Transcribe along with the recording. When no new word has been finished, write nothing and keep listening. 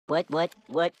Boy,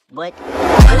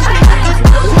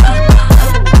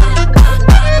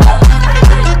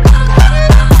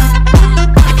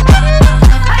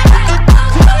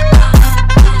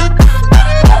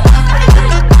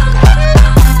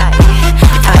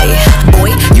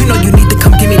 you know you need to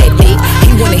come give me that dick.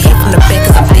 He wanna hit from the back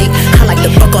cause I'm thick. I like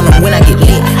to fuck on him when I get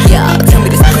lit. Yeah, tell me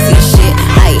this pussy is shit.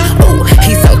 Ay, oh,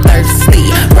 he's so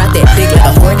thirsty. Ride that dick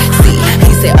like a horsey.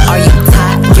 He said, are you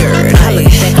tired? I look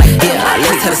back like, yeah,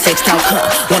 let's have a sex talk, huh?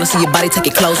 Wanna see your body take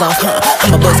your clothes off, huh?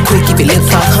 I'ma buzz quick, keep your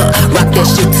lips off, huh? Rock that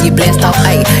shit till you blast off,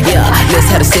 ay, yeah, let's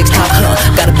have a sex talk, huh?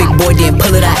 Got a big boy, then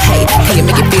pull it out, hey. Can you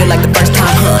make it feel like the first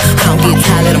time, huh? I don't get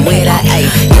tired, let him wear that, ay.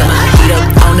 Yeah, my feet up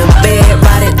on the bed,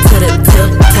 ride it to the tip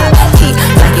top. He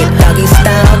like it doggy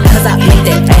style, cause I make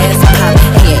that ass pop.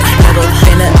 He ain't never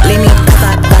finna leave me, cause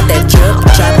I got that drip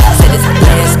drop. Said this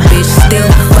last bitch still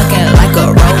fucking like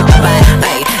a robot,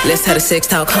 ay. Let's have a sex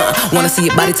talk, huh? Wanna see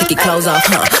your body take your clothes off,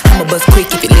 huh? I'ma buzz quick,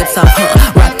 keep your lips off, huh?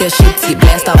 Rock that shit till you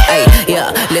blast off, ay.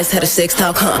 Yeah, let's have a sex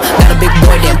talk, huh? Got a big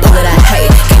boy, then pull it out,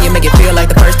 hey. Can you make it feel like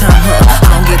the first time, huh?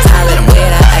 I don't get tired, let him wear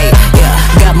that, ay. Yeah,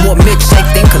 got more milkshake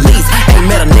than Khalees. Ain't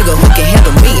met a nigga who can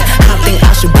handle me. I think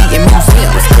I should be in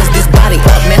museums, cause this body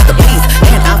up masterpiece.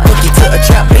 Can I fuck you to a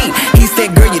trap beat? He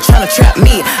said, girl, you tryna trap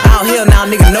me. Out here now,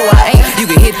 nigga, no I ain't. You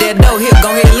can hit that door, here,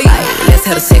 go ahead and leave. Ay, let's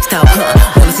have a sex talk, huh?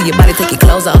 Wanna see your body take your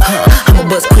clothes off, huh? I'ma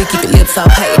buzz quick, keep your lips off,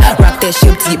 hey. Rock that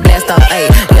shit till you blast off, ay.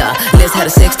 Yeah, let's have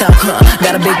a sex talk, huh?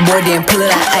 Got a big boy, then pull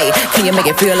it out, ay. Can you make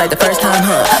it feel like the first time,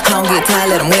 huh? I don't get tired,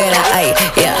 let him wear that, ay.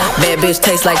 Yeah, bad bitch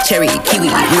tastes like cherry,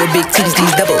 kiwi. Real big titties,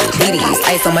 these double DDs.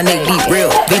 Ice on my neck, deep, real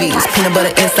BBs. Peanut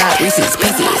butter inside Reese's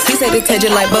Pieces. He said it taste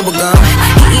just like bubble gum.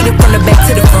 He eat it from the back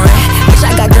to the front. Bitch,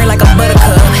 I got green like a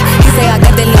buttercup. He say I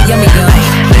got that little yummy gum.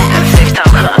 Let's have a sex talk,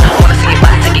 huh? Wanna see your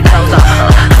body take your clothes off, huh?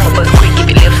 I'ma buzz quick, keep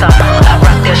your lips off, huh?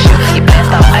 Rock that shit till you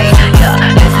blast off, ay. Yeah,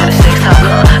 let's have a sex talk,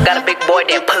 huh? Got a big boy,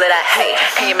 then pull it out, hey.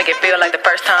 Can you make it feel like the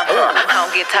first time, huh? I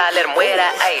don't get tired, let him wear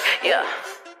that, ay. Yeah.